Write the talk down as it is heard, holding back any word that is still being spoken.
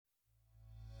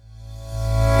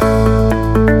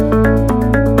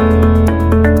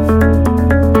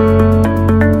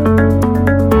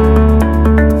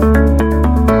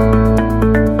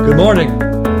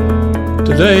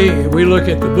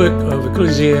the book of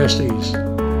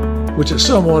Ecclesiastes, which is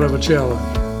somewhat of a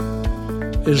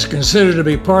challenge. It is considered to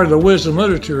be part of the wisdom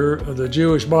literature of the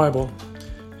Jewish Bible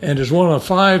and is one of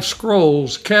 5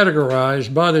 scrolls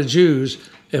categorized by the Jews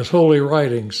as holy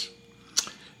writings.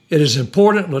 It is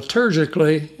important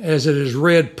liturgically as it is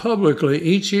read publicly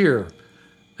each year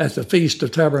at the Feast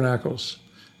of Tabernacles.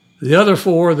 The other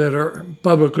 4 that are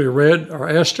publicly read are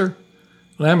Esther,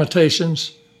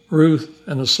 Lamentations, Ruth,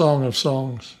 and the Song of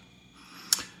Songs.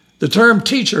 The term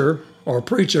teacher or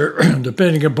preacher,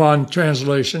 depending upon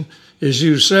translation, is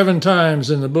used 7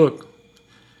 times in the book.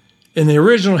 In the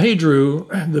original Hebrew,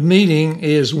 the meaning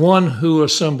is one who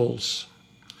assembles.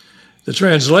 The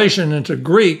translation into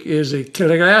Greek is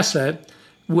Ecclesiastes,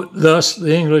 thus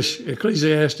the English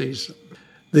Ecclesiastes.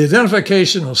 The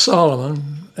identification of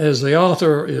Solomon as the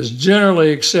author is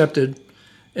generally accepted,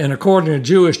 and according to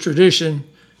Jewish tradition,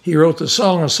 he wrote the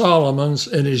Song of Solomon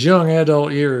in his young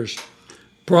adult years,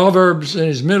 Proverbs in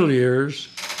his middle years,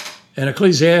 and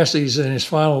Ecclesiastes in his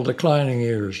final declining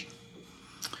years.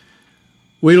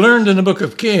 We learned in the book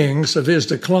of Kings of his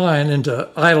decline into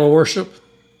idol worship,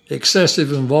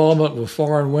 excessive involvement with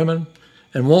foreign women,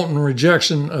 and wanton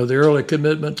rejection of the early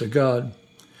commitment to God.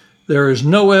 There is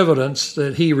no evidence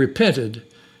that he repented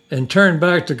and turned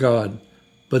back to God,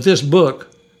 but this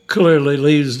book clearly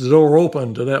leaves the door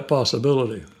open to that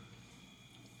possibility.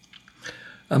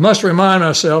 I must remind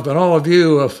myself and all of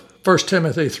you of 1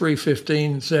 Timothy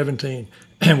 3:15, 17,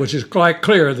 which is quite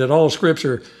clear that all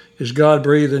Scripture is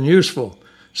God-breathed and useful,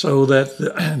 so that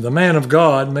the man of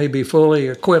God may be fully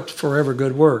equipped for every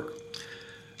good work.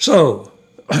 So,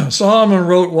 Solomon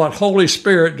wrote what Holy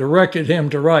Spirit directed him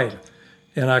to write,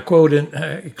 and I quote in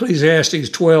Ecclesiastes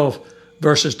 12,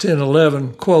 verses 10 and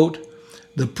 11, quote,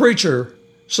 "The preacher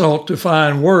sought to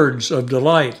find words of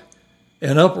delight,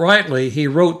 and uprightly he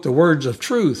wrote the words of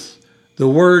truth. The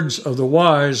words of the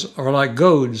wise are like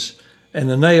goads, and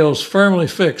the nails firmly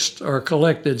fixed are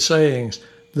collected sayings.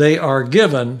 They are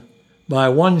given by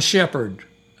one shepherd."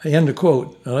 End of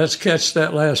quote. Now let's catch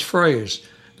that last phrase.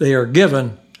 They are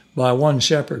given by one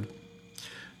shepherd.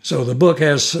 So the book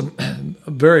has some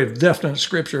very definite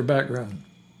scripture background.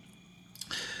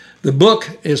 The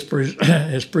book is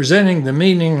presenting the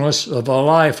meaningless of a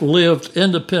life lived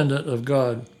independent of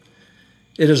God.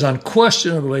 It is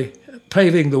unquestionably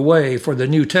paving the way for the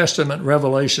New Testament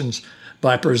revelations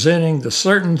by presenting the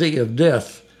certainty of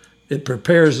death. It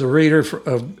prepares the reader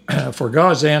for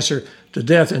God's answer to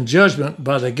death and judgment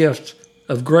by the gift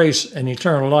of grace and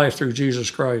eternal life through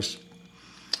Jesus Christ.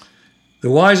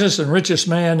 The wisest and richest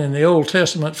man in the Old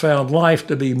Testament found life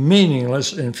to be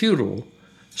meaningless and futile,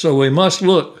 so we must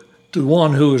look to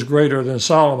one who is greater than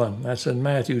Solomon. That's in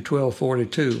Matthew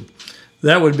 12:42.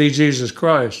 That would be Jesus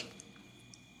Christ,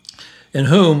 in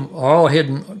whom are all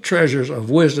hidden treasures of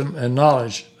wisdom and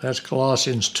knowledge. That's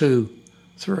Colossians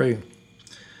 2:3.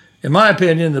 In my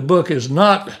opinion, the book is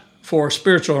not for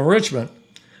spiritual enrichment,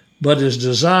 but is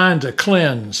designed to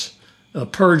cleanse, a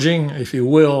purging, if you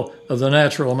will, of the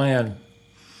natural man.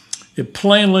 It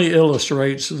plainly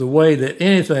illustrates the way that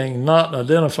anything not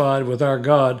identified with our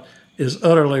God is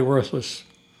utterly worthless.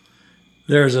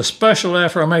 There is a special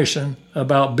affirmation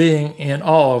about being in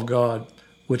awe of God,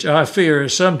 which I fear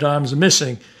is sometimes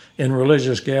missing in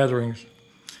religious gatherings.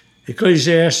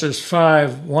 Ecclesiastes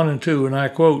 5:1 and 2, and I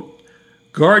quote,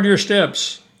 "Guard your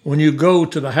steps when you go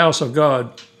to the house of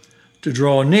God. To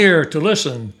draw near to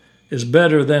listen is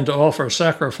better than to offer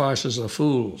sacrifices of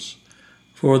fools,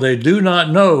 for they do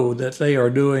not know that they are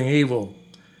doing evil.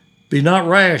 Be not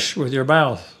rash with your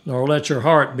mouth, nor let your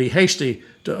heart be hasty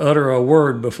to utter a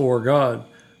word before God.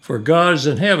 For God is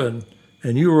in heaven,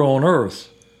 and you are on earth.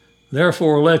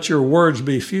 Therefore let your words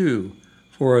be few,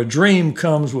 for a dream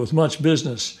comes with much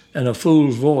business, and a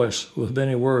fool's voice with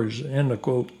many words." End of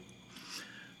quote.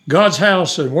 God's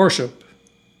house and worship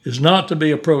is not to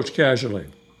be approached casually.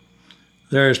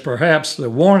 There is perhaps the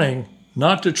warning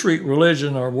not to treat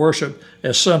religion or worship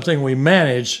as something we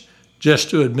manage just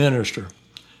to administer.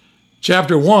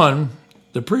 Chapter 1,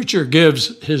 the preacher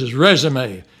gives his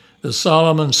resume that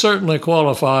Solomon certainly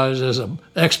qualifies as an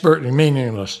expert in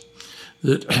meaningless.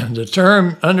 The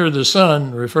term under the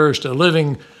sun refers to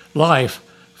living life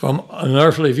from an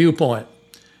earthly viewpoint.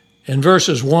 In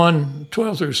verses 1,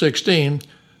 12 through 16,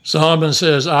 Solomon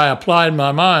says, "I applied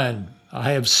my mind.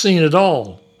 I have seen it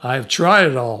all. I have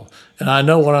tried it all, and I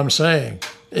know what I'm saying.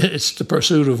 It's the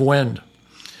pursuit of wind."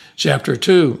 Chapter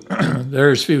 2,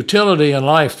 there is futility in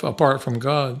life apart from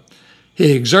God.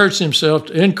 He exerts himself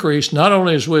to increase not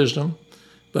only his wisdom,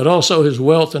 but also his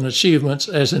wealth and achievements,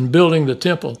 as in building the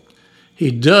temple.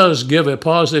 He does give a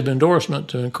positive endorsement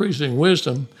to increasing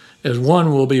wisdom, as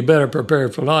one will be better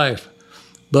prepared for life.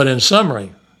 But in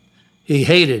summary, he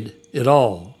hated it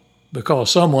all because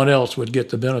someone else would get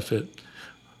the benefit.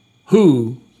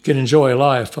 Who can enjoy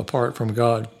life apart from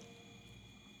God?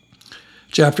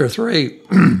 Chapter 3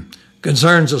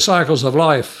 concerns the cycles of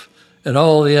life and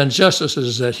all the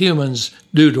injustices that humans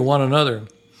do to one another.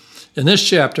 In this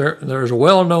chapter, there's a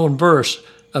well-known verse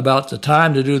about the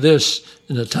time to do this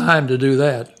and the time to do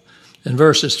that. In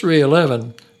verses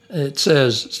 3:11, it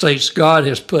states, God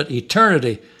has put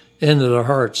eternity into their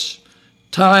hearts.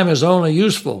 Time is only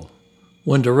useful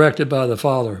when directed by the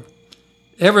Father.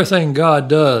 Everything God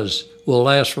does will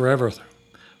last forever.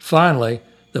 Finally,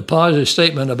 the positive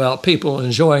statement about people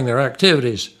enjoying their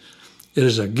activities. It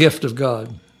is a gift of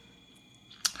God.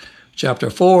 Chapter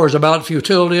 4 is about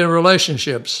futility in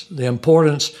relationships, the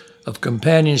importance of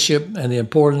companionship, and the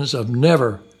importance of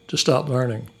never to stop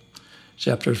learning.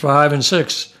 Chapters 5 and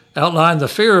 6 outline the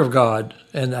fear of God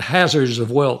and the hazards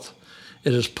of wealth.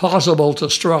 It is possible to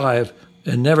strive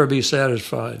and never be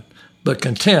satisfied, but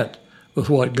content with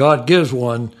what God gives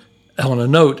one, on a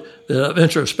note of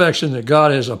introspection that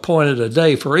God has appointed a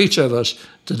day for each of us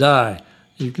to die.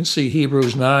 You can see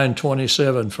Hebrews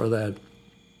 9:27 for that.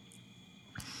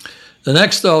 The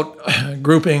next thought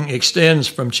grouping extends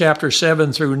from chapter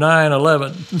 7 through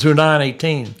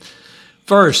 9:18.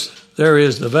 First, there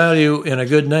is the value in a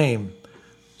good name.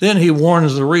 Then he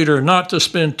warns the reader not to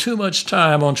spend too much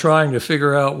time on trying to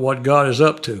figure out what God is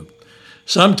up to.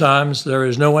 Sometimes there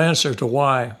is no answer to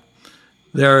why.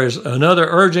 There is another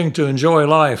urging to enjoy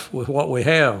life with what we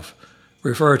have.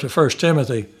 Refer to 1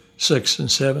 Timothy 6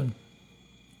 and 7.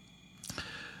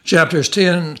 Chapters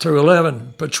 10 through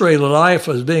 11 portray life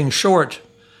as being short,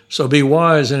 so be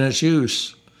wise in its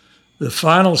use. The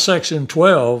final section,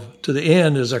 12, to the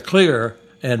end, is a clear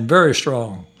and very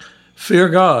strong. Fear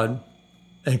God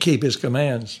and keep his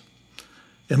commands.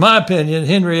 In my opinion,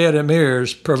 Henrietta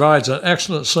Mears provides an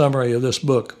excellent summary of this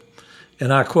book,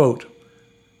 and I quote,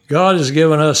 God has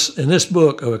given us in this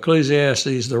book of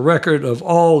Ecclesiastes the record of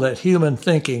all that human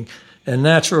thinking and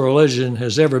natural religion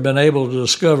has ever been able to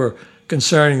discover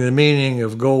concerning the meaning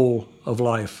of goal of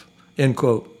life, end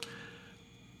quote.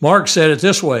 Mark said it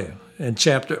this way in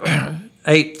chapter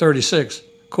 8:36,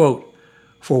 quote,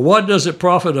 for what does it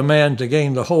profit a man to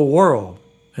gain the whole world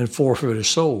and forfeit his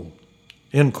soul,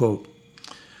 end quote.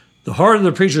 The heart of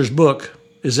the preacher's book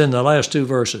is in the last two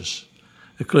verses,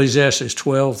 Ecclesiastes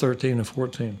 12:13 and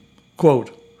 14. Quote,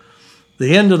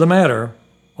 the end of the matter,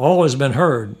 all has been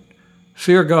heard.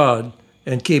 Fear God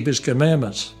and keep his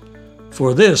commandments.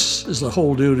 For this is the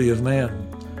whole duty of man.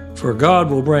 For God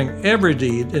will bring every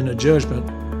deed into judgment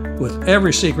with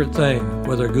every secret thing,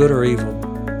 whether good or evil.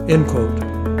 End quote.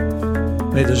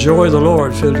 May the joy of the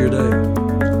Lord fill your day.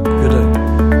 Good day.